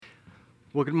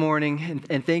Well, good morning,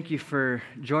 and thank you for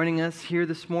joining us here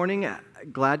this morning.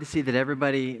 Glad to see that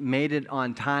everybody made it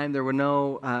on time. There were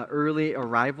no early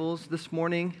arrivals this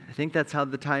morning. I think that's how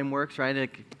the time works, right?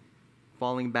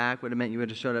 Falling back would have meant you would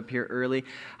have showed up here early.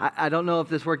 I don't know if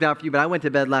this worked out for you, but I went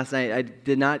to bed last night. I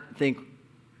did not think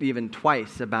even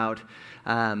twice about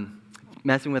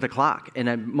messing with a clock.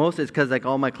 And mostly it's because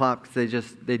all my clocks, they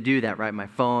do that, right? My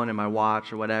phone and my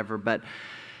watch or whatever, but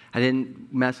I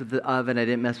didn't mess with the oven. I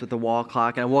didn't mess with the wall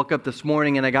clock. And I woke up this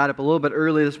morning, and I got up a little bit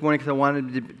early this morning because I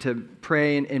wanted to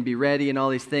pray and be ready and all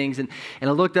these things. And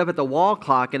I looked up at the wall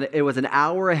clock, and it was an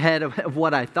hour ahead of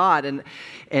what I thought.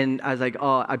 And I was like,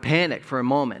 oh, I panicked for a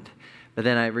moment. But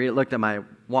then I looked at my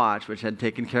watch, which had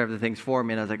taken care of the things for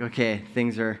me, and I was like, okay,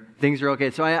 things are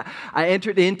okay. So I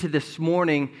entered into this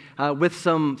morning with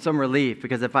some relief,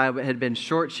 because if I had been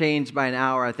shortchanged by an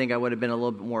hour, I think I would have been a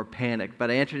little bit more panicked.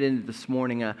 But I entered into this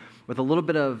morning with a little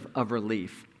bit of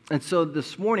relief. And so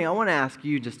this morning, I want to ask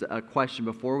you just a question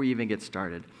before we even get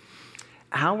started.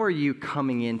 How are you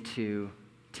coming into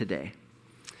today?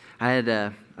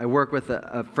 I work with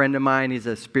a friend of mine. He's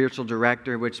a spiritual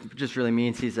director, which just really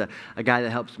means he's a guy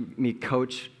that helps me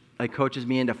coaches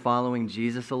me into following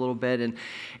Jesus a little bit.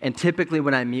 And typically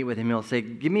when I meet with him, he'll say,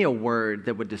 give me a word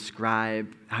that would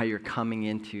describe how you're coming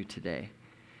into today.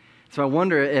 So I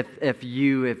wonder if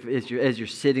as you're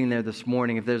sitting there this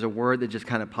morning, if there's a word that just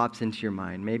kind of pops into your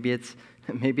mind. Maybe it's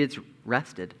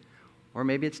rested, or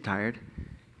maybe it's tired.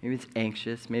 Maybe it's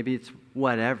anxious, maybe it's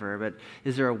whatever, but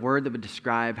is there a word that would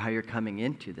describe how you're coming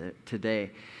into today?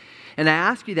 And I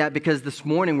ask you that because this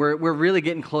morning we're really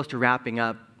getting close to wrapping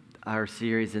up our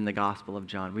series in the Gospel of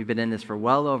John. We've been in this for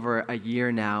well over a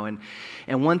year now, and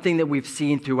one thing that we've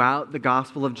seen throughout the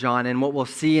Gospel of John, and what we'll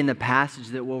see in the passage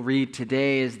that we'll read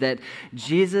today, is that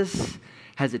Jesus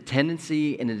has a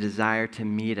tendency and a desire to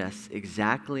meet us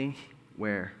exactly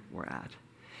where we're at.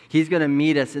 He's going to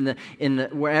meet us in the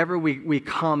wherever we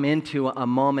come into a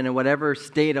moment, in whatever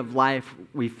state of life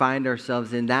we find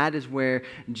ourselves in. That is where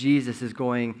Jesus is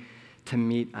going to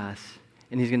meet us.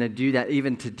 And he's going to do that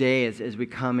even today as we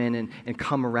come in and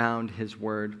come around his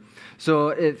word. So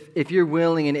if you're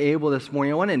willing and able this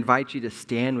morning, I want to invite you to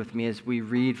stand with me as we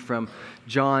read from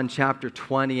John chapter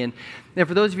 20. And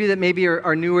for those of you that maybe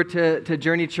are newer to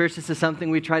Journey Church, this is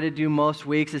something we try to do most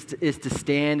weeks, is to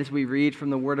stand as we read from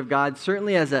the Word of God,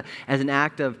 certainly as an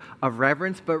act of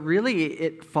reverence, but really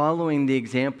it following the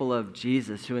example of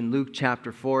Jesus, who in Luke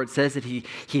chapter 4, it says that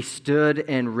he stood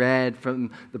and read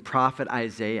from the prophet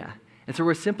Isaiah. And so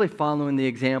we're simply following the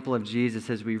example of Jesus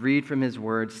as we read from his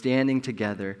word, standing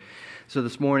together. So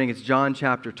this morning it's John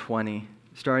chapter 20,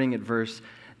 starting at verse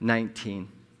 19.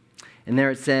 And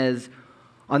there it says,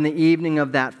 on the evening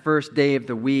of that first day of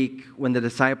the week, when the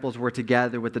disciples were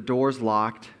together with the doors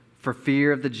locked for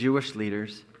fear of the Jewish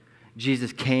leaders,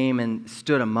 Jesus came and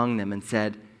stood among them and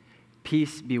said,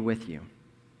 "Peace be with you."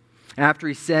 After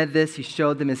he said this, he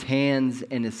showed them his hands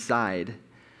and his side.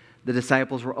 The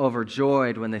disciples were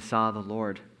overjoyed when they saw the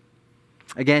Lord.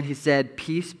 Again, he said,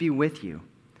 "Peace be with you.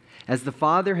 As the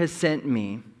Father has sent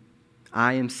me,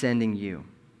 I am sending you."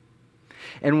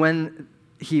 And when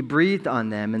he breathed on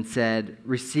them and said,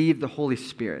 "Receive the Holy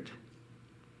Spirit.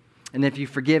 And if you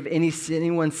forgive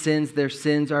anyone's sins, their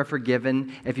sins are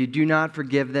forgiven. If you do not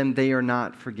forgive them, they are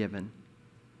not forgiven."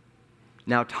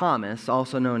 Now Thomas,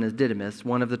 also known as Didymus,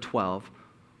 one of the 12,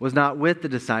 was not with the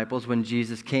disciples when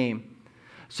Jesus came.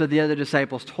 So the other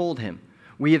disciples told him,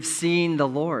 "We have seen the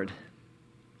Lord."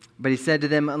 But he said to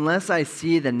them, "Unless I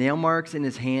see the nail marks in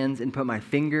his hands and put my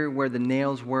finger where the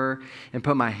nails were and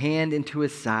put my hand into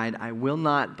his side, I will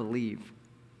not believe."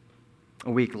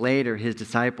 A week later, his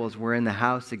disciples were in the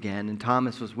house again, and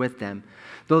Thomas was with them.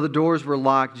 Though the doors were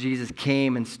locked, Jesus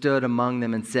came and stood among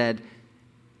them and said,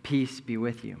 "Peace be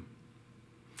with you."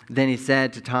 Then he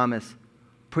said to Thomas,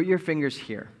 "Put your fingers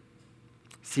here.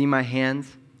 See my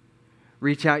hands?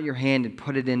 Reach out your hand and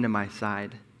put it into my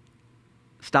side.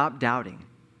 Stop doubting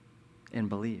and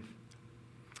believe."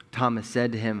 Thomas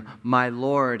said to him, "My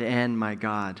Lord and my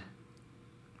God."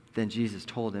 Then Jesus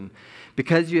told him,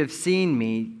 "Because you have seen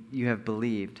me, you have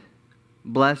believed.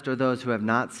 Blessed are those who have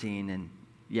not seen and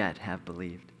yet have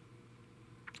believed."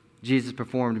 Jesus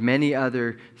performed many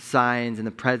other signs in the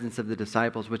presence of the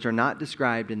disciples, which are not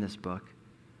described in this book.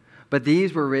 But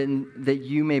these were written that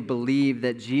you may believe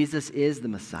that Jesus is the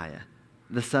Messiah,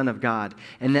 the Son of God,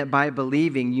 and that by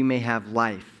believing you may have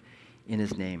life in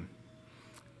his name.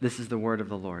 This is the word of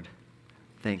the Lord.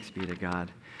 Thanks be to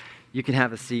God. You can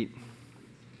have a seat.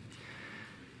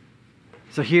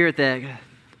 So here at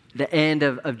the end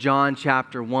of John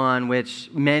chapter 1, which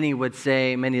many of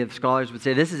the scholars would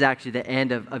say this is actually the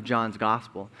end of John's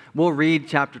gospel. We'll read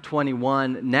chapter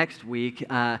 21 next week,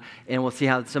 and we'll see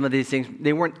how some of these things,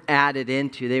 they weren't added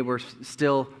into. They were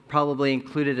still probably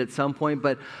included at some point,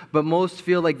 but most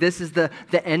feel like this is the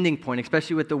ending point,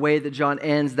 especially with the way that John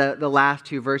ends the last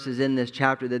two verses in this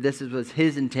chapter, that this was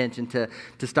his intention to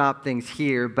stop things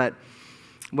here. But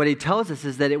what he tells us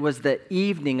is that it was the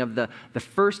evening of the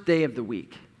first day of the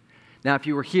week. Now, if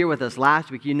you were here with us last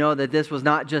week, you know that this was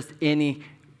not just any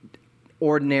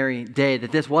ordinary day,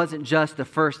 that this wasn't just the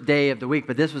first day of the week,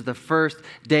 but this was the first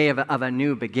day of a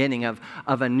new beginning, of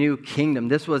a new kingdom.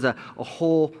 This was a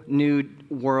whole new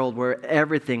world where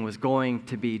everything was going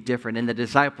to be different, and the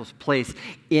disciples' place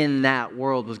in that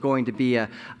world was going to be a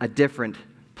different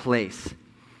place.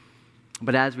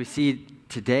 But as we see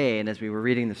today, and as we were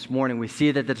reading this morning, we see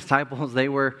that the disciples, they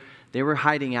were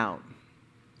hiding out.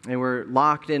 They were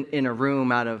locked in a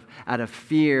room out of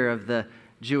fear of the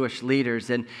Jewish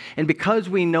leaders. And because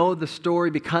we know the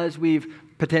story, because we've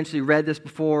potentially read this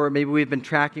before, maybe we've been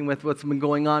tracking with what's been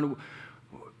going on,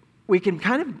 we can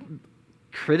kind of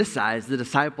criticize the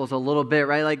disciples a little bit,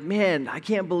 right? Like, man, I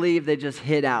can't believe they just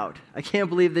hid out. I can't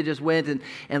believe they just went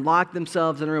and locked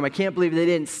themselves in a room. I can't believe they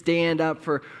didn't stand up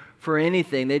for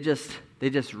anything. They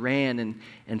just ran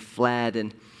and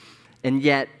fled. And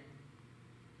yet,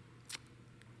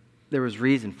 there was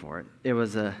reason for it.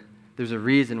 There's a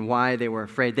reason why they were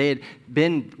afraid. They had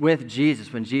been with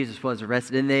Jesus when Jesus was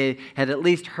arrested, and they had at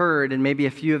least heard, and maybe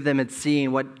a few of them had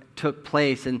seen what took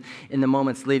place in the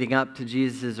moments leading up to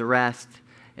Jesus' arrest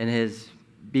and his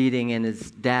beating and his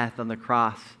death on the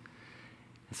cross.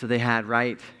 And so they had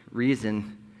right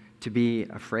reason to be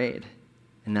afraid,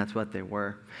 and that's what they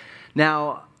were.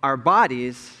 Now, our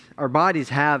bodies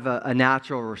have a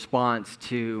natural response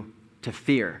to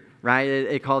fear. Right?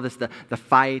 They call this the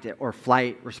fight or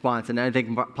flight response. And I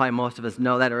think probably most of us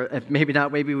know that, or if maybe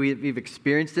not, maybe we've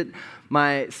experienced it.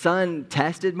 My son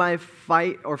tested my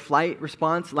fight or flight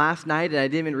response last night, and I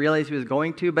didn't even realize he was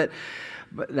going to, but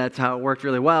that's how it worked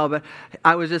really well. But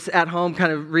I was just at home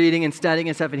kind of reading and studying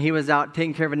and stuff, and he was out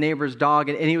taking care of a neighbor's dog,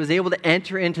 and he was able to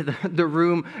enter into the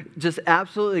room just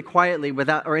absolutely quietly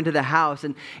or into the house,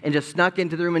 and just snuck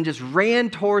into the room and just ran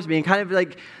towards me, and kind of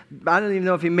like, I don't even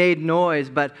know if he made noise,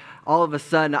 but all of a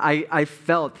sudden I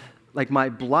felt like my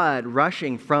blood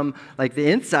rushing from like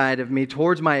the inside of me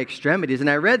towards my extremities. And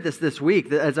I read this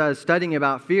week as I was studying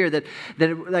about fear, that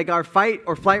like our fight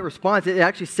or flight response, it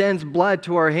actually sends blood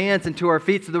to our hands and to our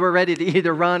feet so that we're ready to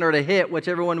either run or to hit,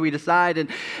 whichever one we decide.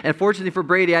 And fortunately for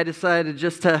Brady, I decided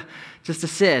just to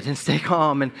sit and stay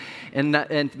calm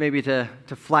and maybe to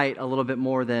flight a little bit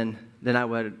more than I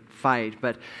would fight.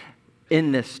 But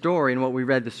in this story and what we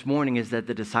read this morning is that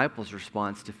the disciples'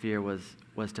 response to fear was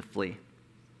to flee.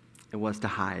 It was to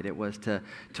hide. It was to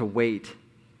wait.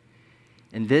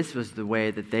 And this was the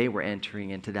way that they were entering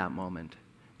into that moment.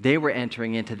 They were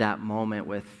entering into that moment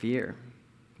with fear,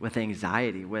 with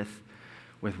anxiety, with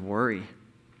worry.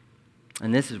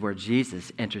 And this is where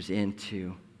Jesus enters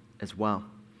into as well.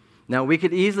 Now, we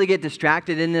could easily get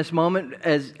distracted in this moment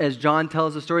as John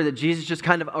tells the story that Jesus just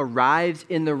kind of arrives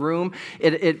in the room.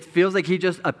 It feels like he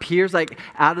just appears like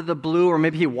out of the blue, or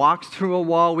maybe he walks through a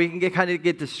wall. We can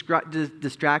get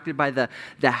distracted by the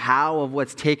how of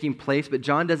what's taking place, but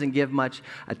John doesn't give much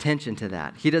attention to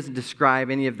that. He doesn't describe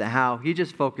any of the how. He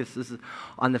just focuses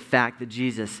on the fact that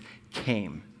Jesus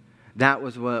came. That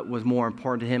was what was more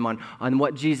important to him, on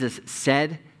what Jesus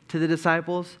said to the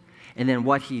disciples, and then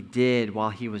what he did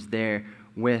while he was there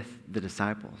with the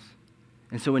disciples.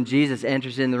 And so when Jesus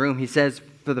enters in the room, he says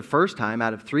for the first time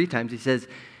out of 3 times, he says,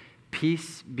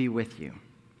 "Peace be with you."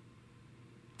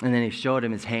 And then he showed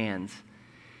him his hands,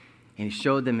 and he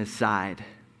showed them his side.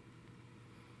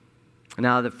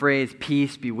 Now, the phrase,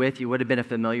 "peace be with you," would have been a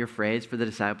familiar phrase for the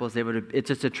disciples. It's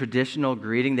just a traditional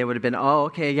greeting. They would have been, oh,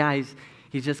 okay, yeah,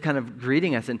 He's just kind of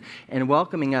greeting us and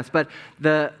welcoming us. But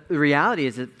the reality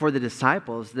is that for the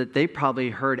disciples, that they probably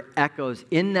heard echoes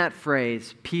in that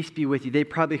phrase, "peace be with you." They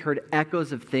probably heard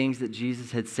echoes of things that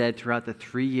Jesus had said throughout the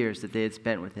 3 years that they had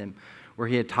spent with him, where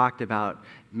he had talked about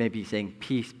maybe saying,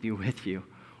 "peace be with you,"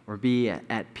 or "be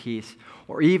at peace,"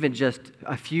 or even just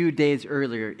a few days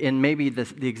earlier in maybe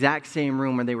the exact same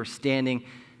room where they were standing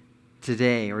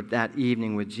today or that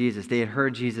evening with Jesus. They had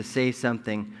heard Jesus say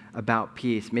something about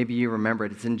peace. Maybe you remember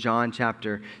it. It's in John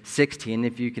chapter 16.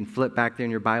 If you can flip back there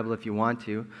in your Bible if you want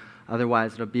to.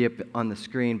 Otherwise, it'll be up on the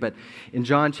screen. But in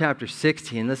John chapter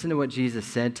 16, listen to what Jesus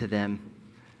said to them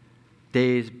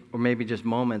days or maybe just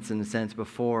moments in a sense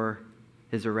before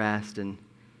his arrest and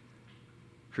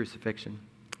crucifixion.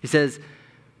 He says,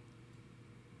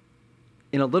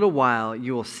 In a little while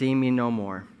you will see me no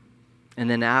more, and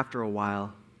then after a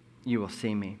while you will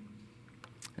see me.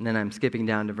 And then I'm skipping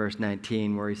down to verse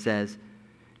 19 where he says,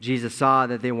 Jesus saw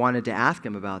that they wanted to ask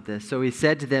him about this. So he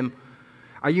said to them,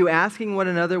 are you asking one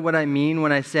another what I mean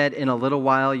when I said, in a little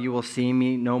while you will see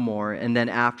me no more, and then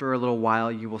after a little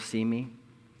while you will see me?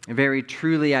 And very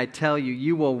truly I tell you,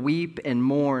 you will weep and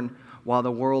mourn while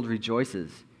the world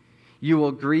rejoices. You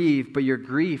will grieve, but your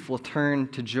grief will turn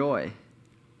to joy.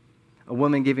 A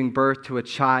woman giving birth to a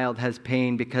child has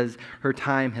pain because her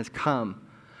time has come.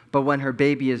 But when her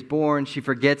baby is born, she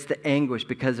forgets the anguish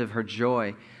because of her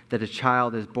joy that a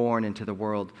child is born into the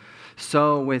world.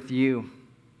 So with you,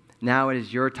 now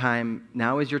is your time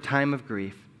of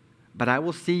grief. But I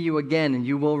will see you again, and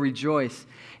you will rejoice,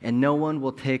 and no one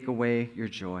will take away your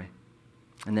joy.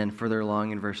 And then further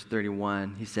along in verse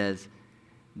 31, he says,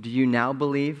 do you now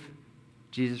believe?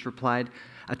 Jesus replied,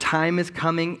 a time is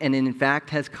coming, and in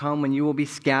fact has come, when you will be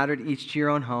scattered each to your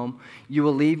own home. You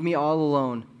will leave me all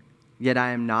alone, yet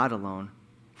I am not alone,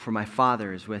 for my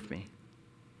Father is with me.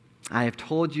 I have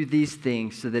told you these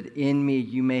things so that in me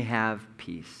you may have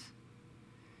peace.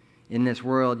 In this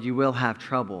world you will have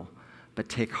trouble, but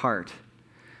take heart.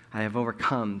 I have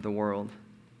overcome the world.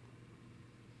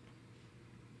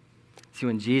 See,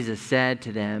 when Jesus said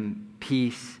to them,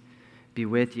 peace be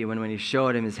with you, and when he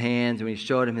showed him his hands, and when he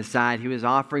showed him his side, he was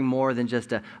offering more than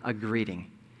just a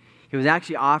greeting. He was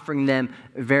actually offering them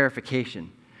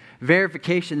verification.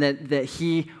 Verification that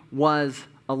he was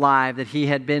alive, that he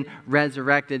had been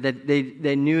resurrected, that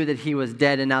they knew that he was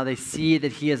dead, and now they see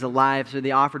that he is alive. So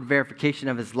they offered verification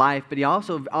of his life, but he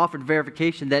also offered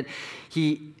verification that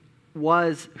he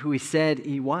was who he said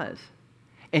he was.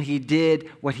 And he did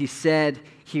what he said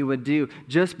he would do.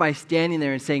 Just by standing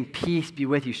there and saying, peace be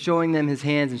with you, showing them his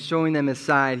hands and showing them his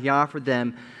side, he offered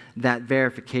them that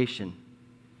verification.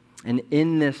 And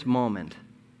in this moment,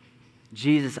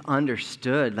 Jesus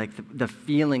understood the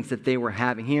feelings that they were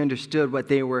having. He understood what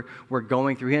they were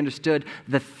going through. He understood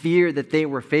the fear that they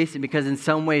were facing, because in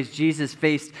some ways Jesus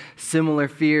faced similar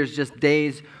fears just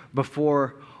days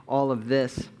before all of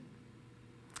this.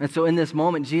 And so in this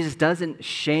moment, Jesus doesn't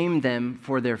shame them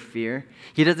for their fear.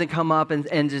 He doesn't come up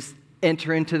and just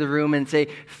enter into the room and say,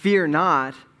 fear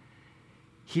not.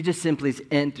 He just simply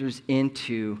enters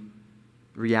into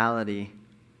reality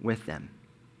with them.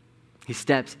 He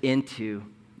steps into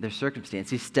their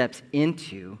circumstance. He steps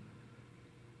into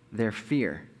their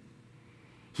fear.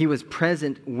 He was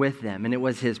present with them, and it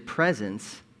was his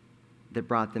presence that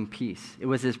brought them peace. It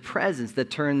was his presence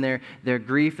that turned their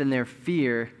grief and their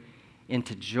fear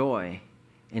into joy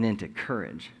and into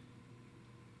courage.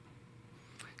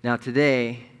 Now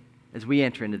today, as we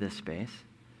enter into this space,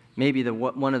 maybe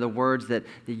one of the words that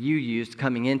you used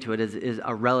coming into it is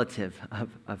a relative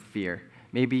of fear.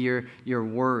 Maybe you're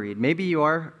worried. Maybe you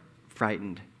are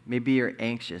frightened. Maybe you're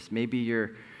anxious. Maybe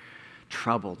you're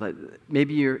troubled.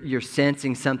 Maybe you're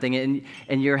sensing something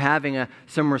and you're having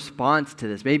some response to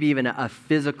this. Maybe even a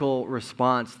physical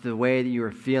response to the way that you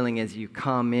are feeling as you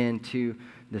come into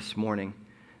this morning.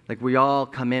 Like we all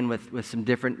come in with some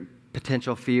different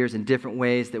potential fears and different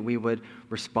ways that we would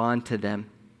respond to them.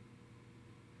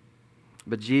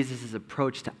 But Jesus'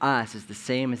 approach to us is the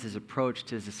same as his approach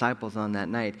to his disciples on that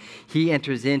night. He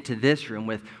enters into this room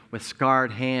with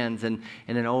scarred hands and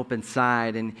an open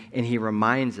side, and he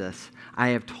reminds us, I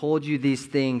have told you these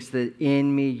things that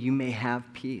in me you may have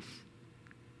peace.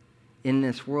 In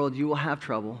this world you will have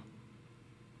trouble,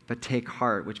 but take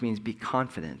heart, which means be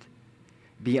confident,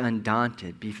 be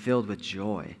undaunted, be filled with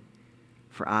joy,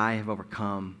 for I have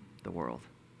overcome the world.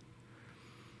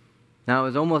 Now, it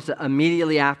was almost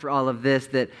immediately after all of this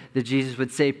that Jesus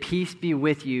would say, peace be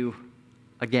with you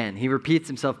again. He repeats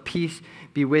himself, peace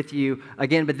be with you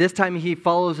again. But this time he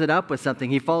follows it up with something.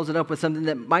 He follows it up with something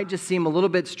that might just seem a little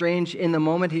bit strange in the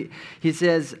moment. He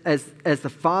says, as the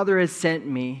Father has sent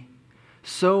me,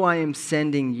 so I am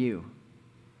sending you.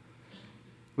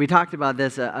 We talked about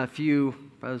this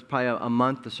it was probably a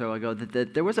month or so ago,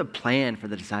 that there was a plan for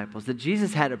the disciples, that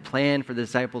Jesus had a plan for the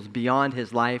disciples beyond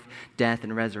his life, death,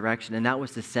 and resurrection, and that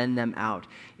was to send them out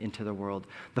into the world.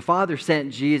 The Father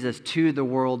sent Jesus to the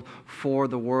world for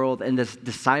the world, and the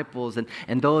disciples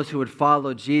and those who would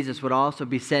follow Jesus would also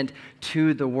be sent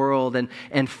to the world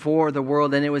and for the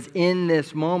world. And it was in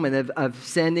this moment of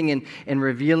sending and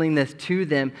revealing this to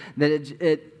them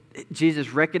that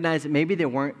Jesus recognized that maybe they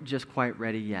weren't just quite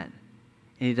ready yet.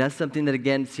 And he does something that,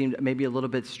 again, seemed maybe a little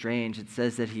bit strange. It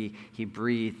says that he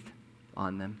breathed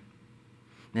on them.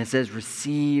 And it says,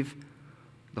 receive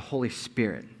the Holy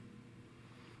Spirit.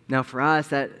 Now, for us,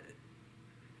 that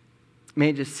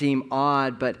may just seem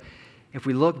odd, but if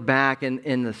we look back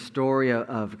in the story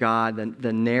of God,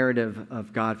 the narrative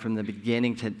of God from the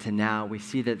beginning to now, we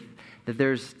see that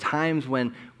there's times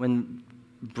when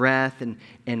breath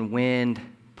and wind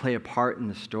play a part in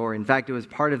the story. In fact, it was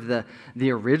part of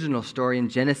the original story in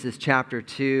Genesis chapter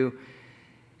 2.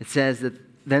 It says that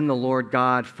then the Lord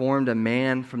God formed a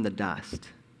man from the dust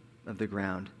of the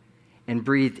ground and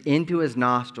breathed into his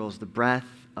nostrils the breath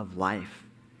of life,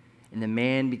 and the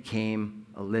man became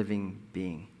a living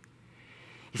being.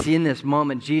 You see, in this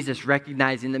moment, Jesus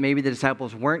recognizing that maybe the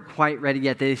disciples weren't quite ready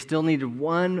yet, they still needed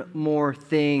one more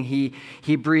thing.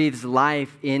 He breathes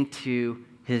life into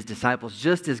his disciples.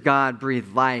 Just as God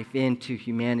breathed life into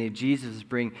humanity, Jesus is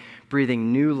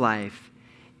breathing new life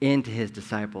into his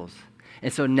disciples.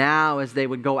 And so now, as they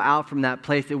would go out from that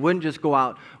place, they wouldn't just go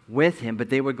out with him, but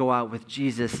they would go out with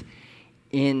Jesus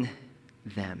in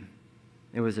them.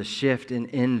 It was a shift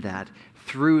in that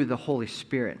through the Holy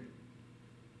Spirit,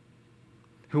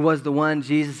 who was the one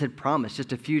Jesus had promised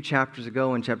just a few chapters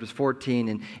ago in chapters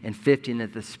 14 and 15,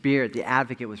 that the Spirit, the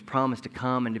advocate, was promised to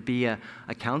come and to be a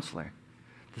counselor.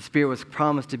 The Spirit was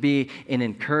promised to be an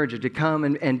encourager, to come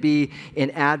and be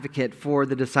an advocate for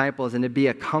the disciples and to be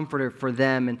a comforter for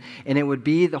them. And it would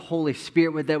be the Holy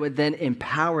Spirit that would then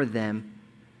empower them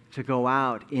to go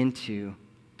out into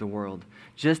the world.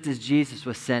 Just as Jesus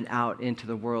was sent out into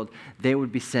the world, they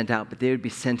would be sent out, but they would be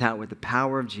sent out with the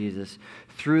power of Jesus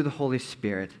through the Holy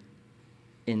Spirit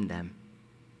in them.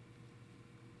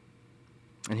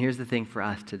 And here's the thing for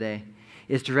us today,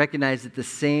 is to recognize that the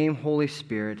same Holy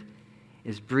Spirit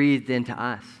is breathed into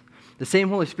us. The same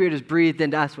Holy Spirit is breathed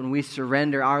into us when we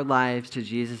surrender our lives to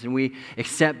Jesus and we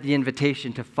accept the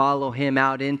invitation to follow him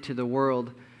out into the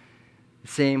world. The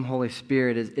same Holy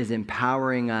Spirit is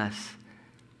empowering us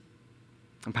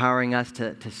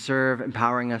to serve,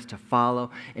 empowering us to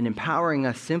follow, and empowering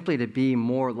us simply to be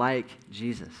more like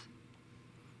Jesus.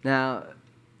 Now,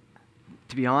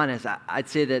 to be honest, I'd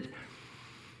say that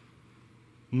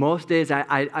most days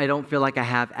I don't feel like I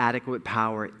have adequate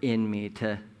power in me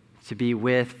to be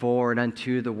with, for, and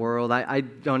unto the world. I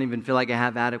don't even feel like I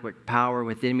have adequate power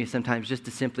within me sometimes just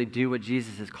to simply do what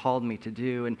Jesus has called me to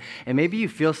do. And maybe you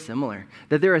feel similar,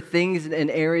 that there are things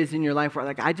and areas in your life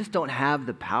where I just don't have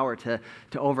the power to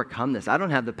overcome this. I don't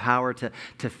have the power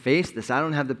to face this. I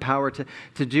don't have the power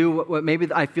to do what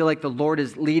maybe I feel like the Lord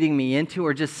is leading me into,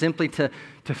 or just simply to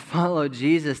follow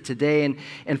Jesus today.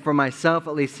 And for myself,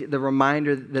 at least, the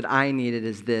reminder that I needed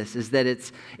is this, is that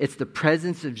it's the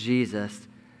presence of Jesus.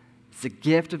 It's the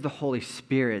gift of the Holy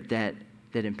Spirit that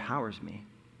empowers me.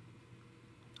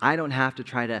 I don't have to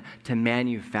try to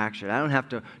manufacture it. I don't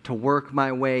have to work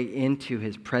my way into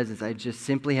his presence. I just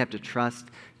simply have to trust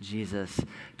Jesus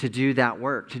to do that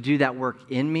work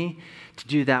in me, to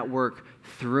do that work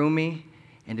through me,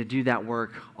 and to do that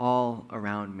work all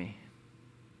around me.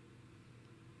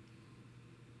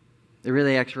 It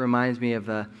really actually reminds me of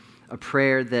a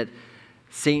prayer that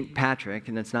St. Patrick,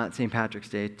 and it's not St. Patrick's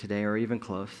Day today or even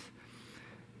close,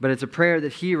 but it's a prayer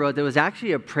that he wrote that was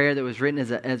actually a prayer that was written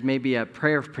as maybe a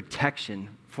prayer of protection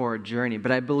for a journey.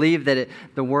 But I believe that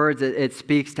the words it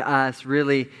speaks to us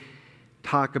really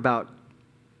talk about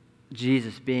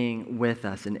Jesus being with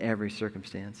us in every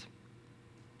circumstance.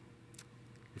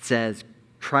 It says,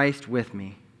 Christ with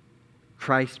me,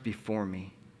 Christ before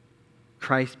me,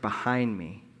 Christ behind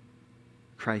me,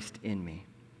 Christ in me,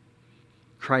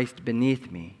 Christ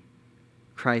beneath me,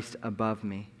 Christ above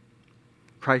me,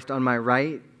 Christ on my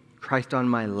right, Christ on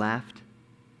my left,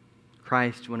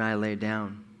 Christ when I lay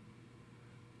down,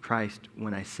 Christ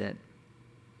when I sit,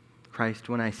 Christ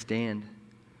when I stand,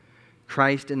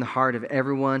 Christ in the heart of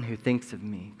everyone who thinks of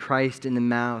me, Christ in the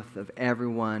mouth of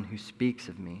everyone who speaks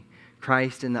of me,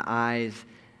 Christ in the eyes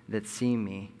that see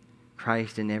me,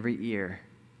 Christ in every ear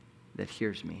that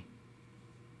hears me.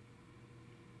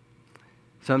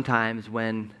 Sometimes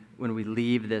when we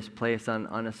leave this place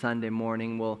on a Sunday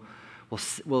morning,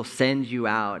 we'll send you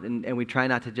out, and we try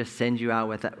not to just send you out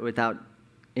without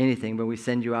anything, but we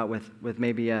send you out with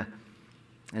maybe an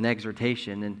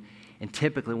exhortation. And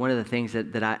typically one of the things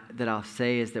that I'll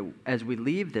say is that as we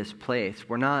leave this place,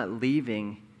 we're not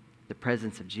leaving the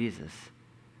presence of Jesus,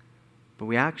 but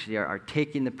we actually are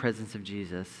taking the presence of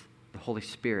Jesus, the Holy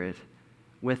Spirit,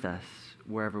 with us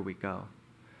wherever we go.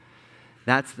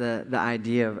 That's the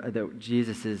idea that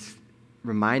Jesus is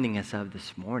reminding us of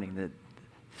this morning, that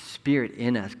the Spirit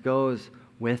in us goes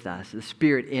with us. The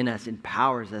Spirit in us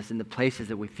empowers us in the places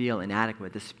that we feel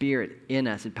inadequate. The Spirit in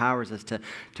us empowers us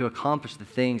to accomplish the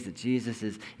things that Jesus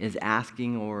is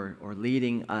asking or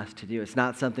leading us to do. It's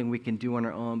not something we can do on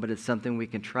our own, but it's something we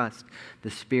can trust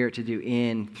the Spirit to do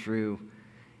in, through,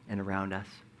 and around us.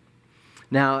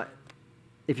 Now,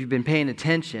 if you've been paying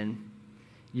attention,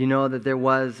 you know that there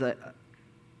was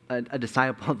a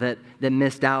disciple that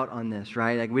missed out on this,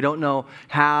 right? Like, we don't know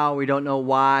how, we don't know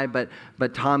why, but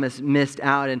Thomas missed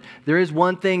out. And there is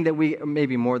one thing that we,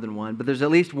 maybe more than one, but there's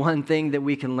at least one thing that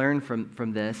we can learn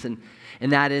from this, and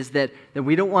that is that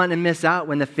we don't want to miss out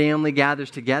when the family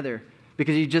gathers together,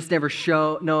 because you just never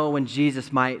know when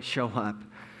Jesus might show up.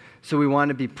 So we want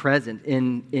to be present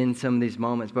in some of these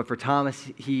moments. But for Thomas,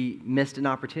 he missed an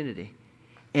opportunity.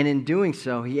 And in doing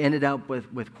so, he ended up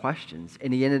with questions,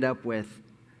 and he ended up with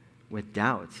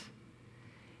doubts.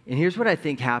 And here's what I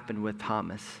think happened with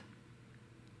Thomas.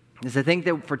 Is I think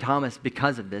that for Thomas,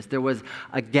 because of this, there was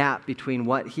a gap between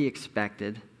what he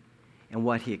expected and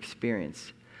what he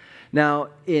experienced. Now,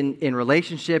 in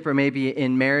relationship or maybe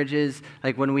in marriages,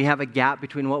 like when we have a gap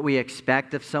between what we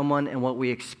expect of someone and what we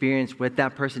experience with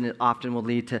that person, it often will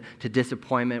lead to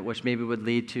disappointment, which maybe would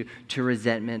lead to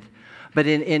resentment. But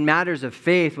in matters of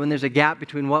faith, when there's a gap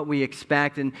between what we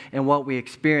expect and what we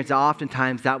experience,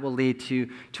 oftentimes that will lead to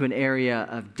an area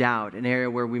of doubt, an area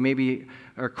where we maybe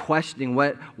are questioning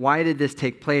why did this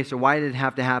take place, or why did it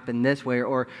have to happen this way,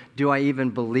 or do I even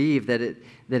believe that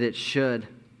it should?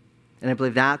 And I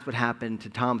believe that's what happened to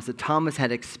Thomas, that Thomas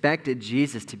had expected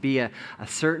Jesus to be a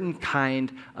certain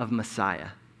kind of Messiah.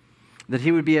 That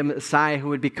he would be a Messiah who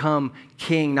would become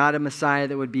king, not a Messiah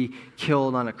that would be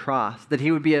killed on a cross. That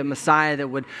he would be a Messiah that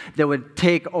would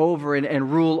take over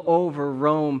and rule over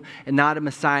Rome, and not a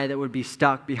Messiah that would be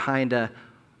stuck behind a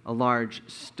large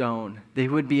stone. That he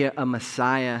would be a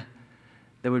Messiah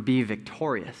that would be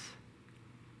victorious.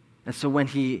 And so when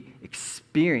he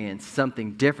experienced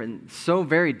something different, so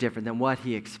very different than what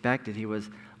he expected, he was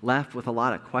left with a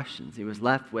lot of questions. He was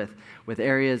left with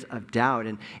areas of doubt.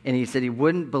 And he said he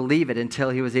wouldn't believe it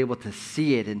until he was able to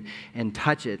see it and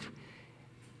touch it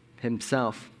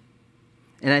himself.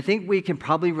 And I think we can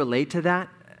probably relate to that.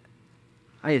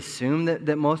 I assume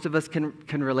that most of us can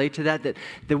relate to that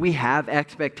we have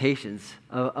expectations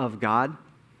of God.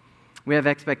 We have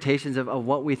expectations of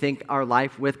what we think our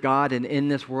life with God and in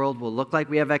this world will look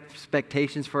like. We have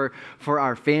expectations for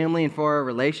our family and for our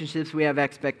relationships. We have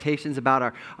expectations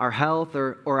about our health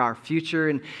or our future.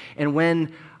 And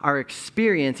when our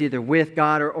experience, either with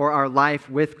God or our life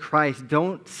with Christ,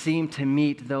 don't seem to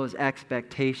meet those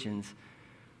expectations,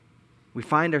 we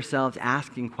find ourselves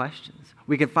asking questions.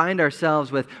 We can find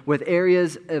ourselves with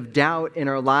areas of doubt in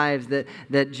our lives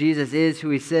that Jesus is who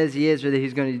he says he is, or that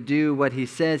he's going to do what he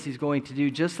says he's going to do,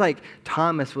 just like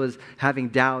Thomas was having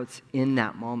doubts in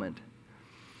that moment.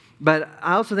 But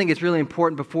I also think it's really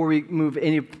important, before we move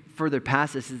any further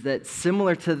past this, is that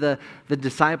similar to the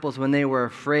disciples when they were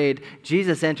afraid,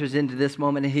 Jesus enters into this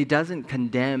moment and he doesn't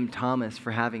condemn Thomas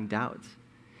for having doubts.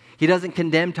 He doesn't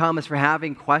condemn Thomas for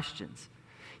having questions.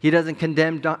 He doesn't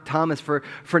condemn Thomas for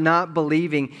not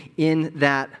believing in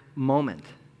that moment.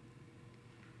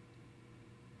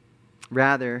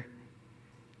 Rather,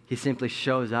 he simply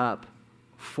shows up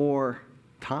for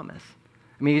Thomas.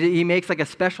 I mean, he makes like a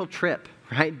special trip,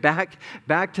 right,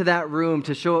 back to that room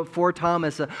to show up for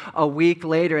Thomas a week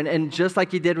later. And just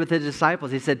like he did with his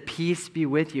disciples, he said, "Peace be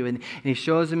with you." And he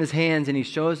shows him his hands, and he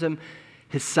shows him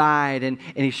his side, and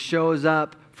he shows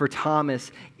up for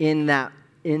Thomas in that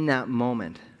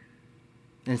moment.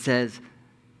 And says,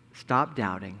 "Stop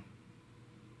doubting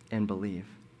and believe."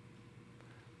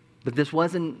 But this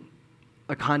wasn't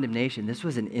a condemnation. This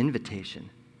was an invitation.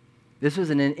 This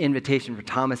was an invitation for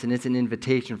Thomas, and it's an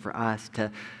invitation for us to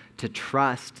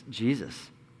trust Jesus.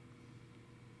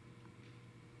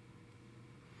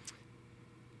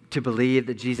 To believe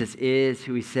that Jesus is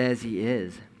who he says he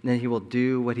is. And that he will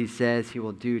do what he says he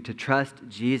will do. To trust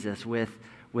Jesus with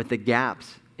the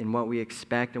gaps in what we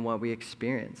expect and what we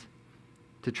experience.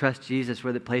 To trust Jesus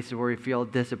with the places where we feel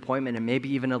disappointment and maybe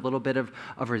even a little bit of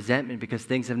resentment because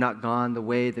things have not gone the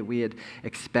way that we had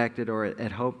expected or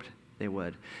had hoped they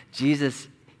would. Jesus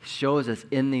shows us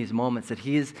in these moments that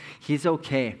he's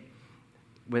okay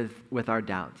with our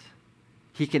doubts.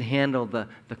 He can handle the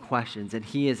questions, and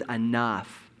he is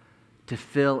enough to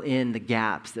fill in the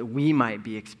gaps that we might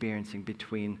be experiencing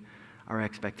between our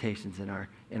expectations and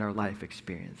our life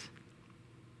experience.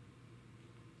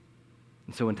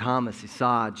 And so when Thomas, he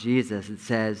saw Jesus, it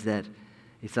says that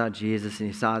he saw Jesus and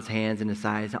he saw his hands and his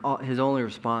eyes. His only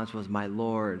response was, "My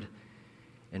Lord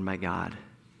and my God."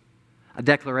 A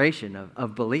declaration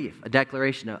of belief, a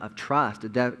declaration of trust, a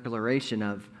declaration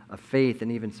of faith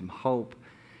and even some hope,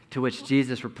 to which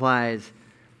Jesus replies,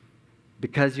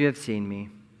 "Because you have seen me,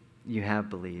 you have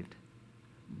believed.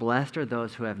 Blessed are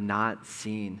those who have not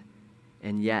seen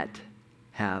and yet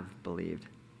have believed."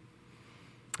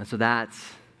 And so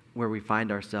that's where we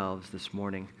find ourselves this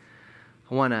morning.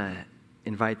 I want to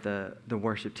invite the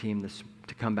worship team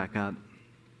to come back up.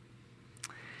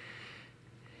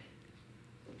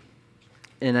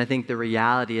 And I think the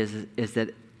reality is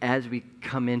that as we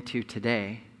come into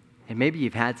today, and maybe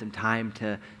you've had some time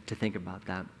to think about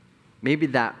that. Maybe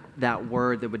that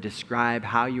word that would describe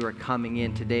how you are coming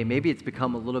in today, maybe it's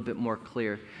become a little bit more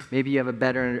clear. Maybe you have a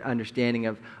better understanding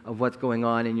of what's going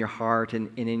on in your heart and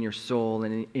in your soul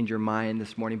and in your mind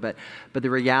this morning. But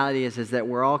the reality is that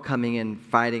we're all coming in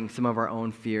fighting some of our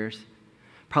own fears,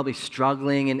 probably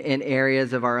struggling in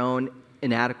areas of our own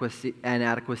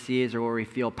inadequacies or where we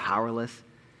feel powerless.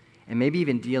 And maybe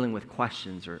even dealing with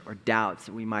questions or doubts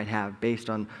that we might have based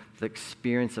on the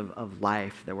experience of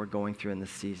life that we're going through in this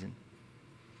season.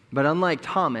 But unlike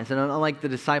Thomas and unlike the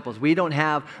disciples, we don't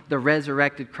have the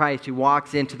resurrected Christ who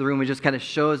walks into the room and just kind of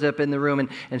shows up in the room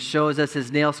and shows us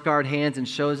his nail-scarred hands and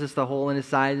shows us the hole in his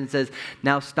side and says,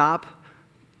 now stop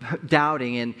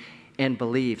doubting and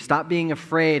believe. Stop being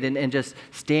afraid and just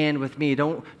stand with me.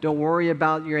 Don't worry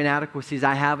about your inadequacies.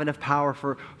 I have enough power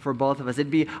for both of us. It'd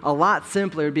be a lot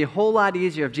simpler. It'd be a whole lot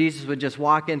easier if Jesus would just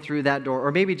walk in through that door,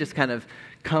 or maybe just kind of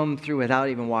come through without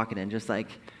even walking in, just like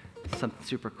something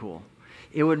super cool.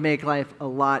 It would make life a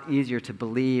lot easier to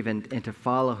believe and to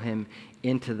follow him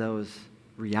into those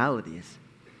realities.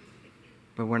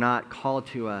 But we're not called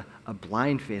to a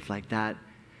blind faith like that.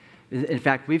 In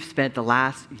fact, we've spent the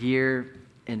last year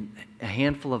and a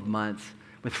handful of months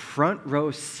with front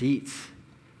row seats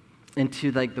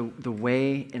into like the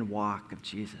way and walk of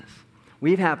Jesus.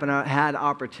 We've had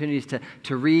opportunities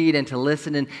to read and to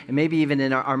listen and maybe even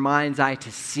in our mind's eye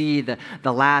to see the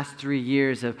last 3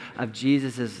 years of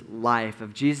Jesus' life,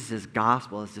 of Jesus'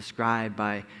 gospel as described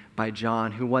by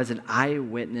John, who was an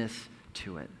eyewitness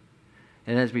to it.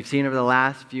 And as we've seen over the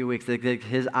last few weeks,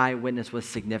 his eyewitness was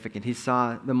significant. He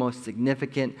saw the most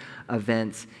significant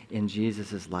events in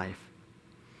Jesus' life.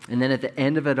 And then at the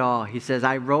end of it all, he says,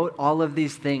 I wrote all of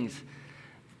these things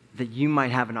that you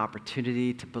might have an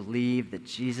opportunity to believe that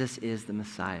Jesus is the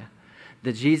Messiah,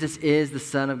 that Jesus is the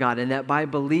Son of God, and that by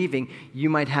believing, you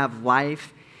might have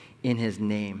life in his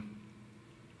name.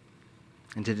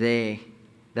 And today,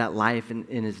 that life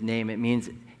in his name, it means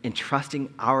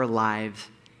entrusting our lives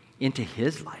into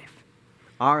his life,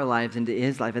 our lives into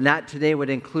his life. And that today would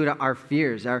include our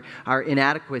fears, our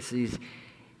inadequacies,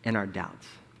 and our doubts.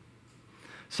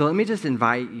 So let me just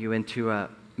invite you into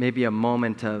maybe a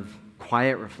moment of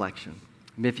quiet reflection.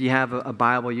 If you have a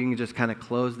Bible, you can just kind of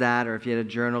close that, or if you had a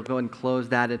journal, go and close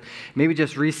that, and maybe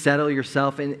just resettle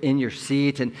yourself in your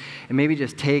seat, and maybe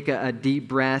just take a deep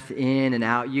breath in and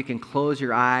out. You can close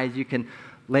your eyes. You can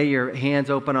lay your hands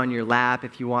open on your lap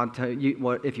if you want to.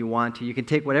 You can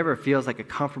take whatever feels like a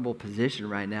comfortable position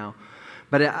right now.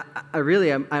 But I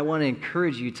want to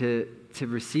encourage you to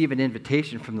receive an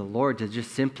invitation from the Lord to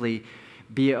just simply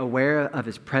be aware of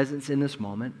his presence in this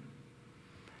moment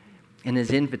and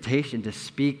his invitation to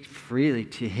speak freely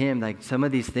to him, like some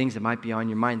of these things that might be on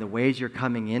your mind, the ways you're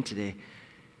coming in today,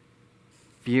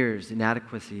 fears,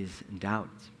 inadequacies, and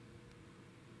doubts.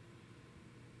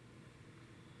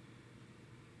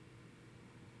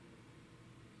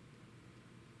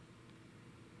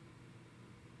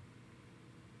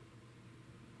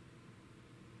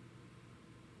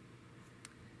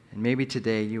 And maybe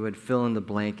today you would fill in the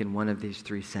blank in one of these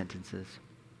 3 sentences.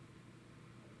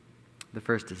 The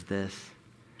first is this: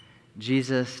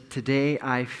 Jesus, today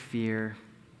I fear.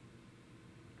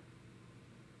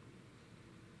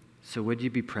 So would you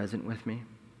be present with me?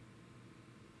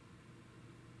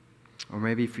 Or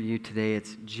maybe for you today,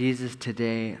 it's Jesus,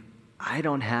 today I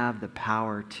don't have the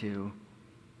power to.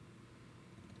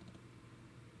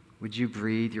 Would you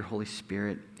breathe your Holy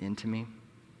Spirit into me?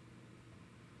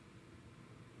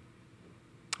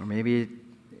 Or maybe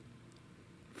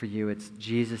for you, it's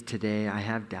Jesus, today I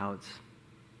have doubts.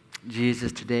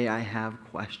 Jesus, today I have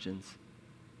questions.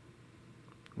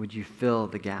 Would you fill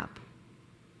the gap?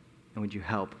 And would you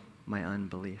help my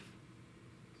unbelief?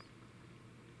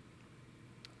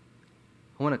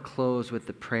 I want to close with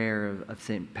the prayer of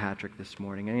St. Patrick this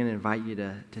morning. I'm going to invite you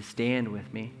to stand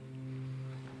with me.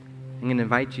 I'm going to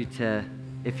invite you to,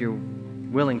 if you're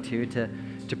willing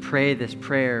to pray this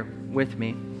prayer with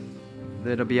me.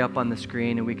 It'll be up on the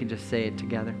screen and we can just say it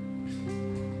together.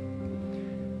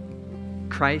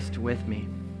 Christ with me,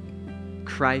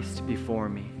 Christ before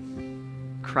me,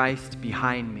 Christ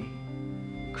behind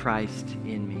me, Christ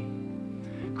in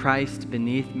me, Christ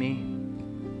beneath me,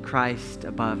 Christ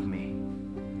above me,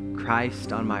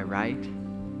 Christ on my right,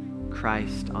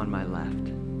 Christ on my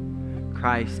left,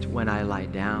 Christ when I lie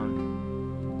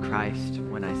down, Christ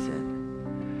when I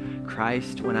sit,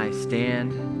 Christ when I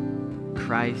stand,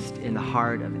 Christ in the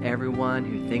heart of everyone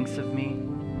who thinks of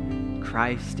me,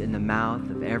 Christ in the mouth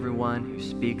of everyone who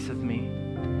speaks of me,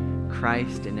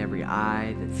 Christ in every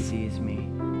eye that sees me,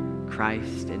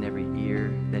 Christ in every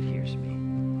ear that hears me.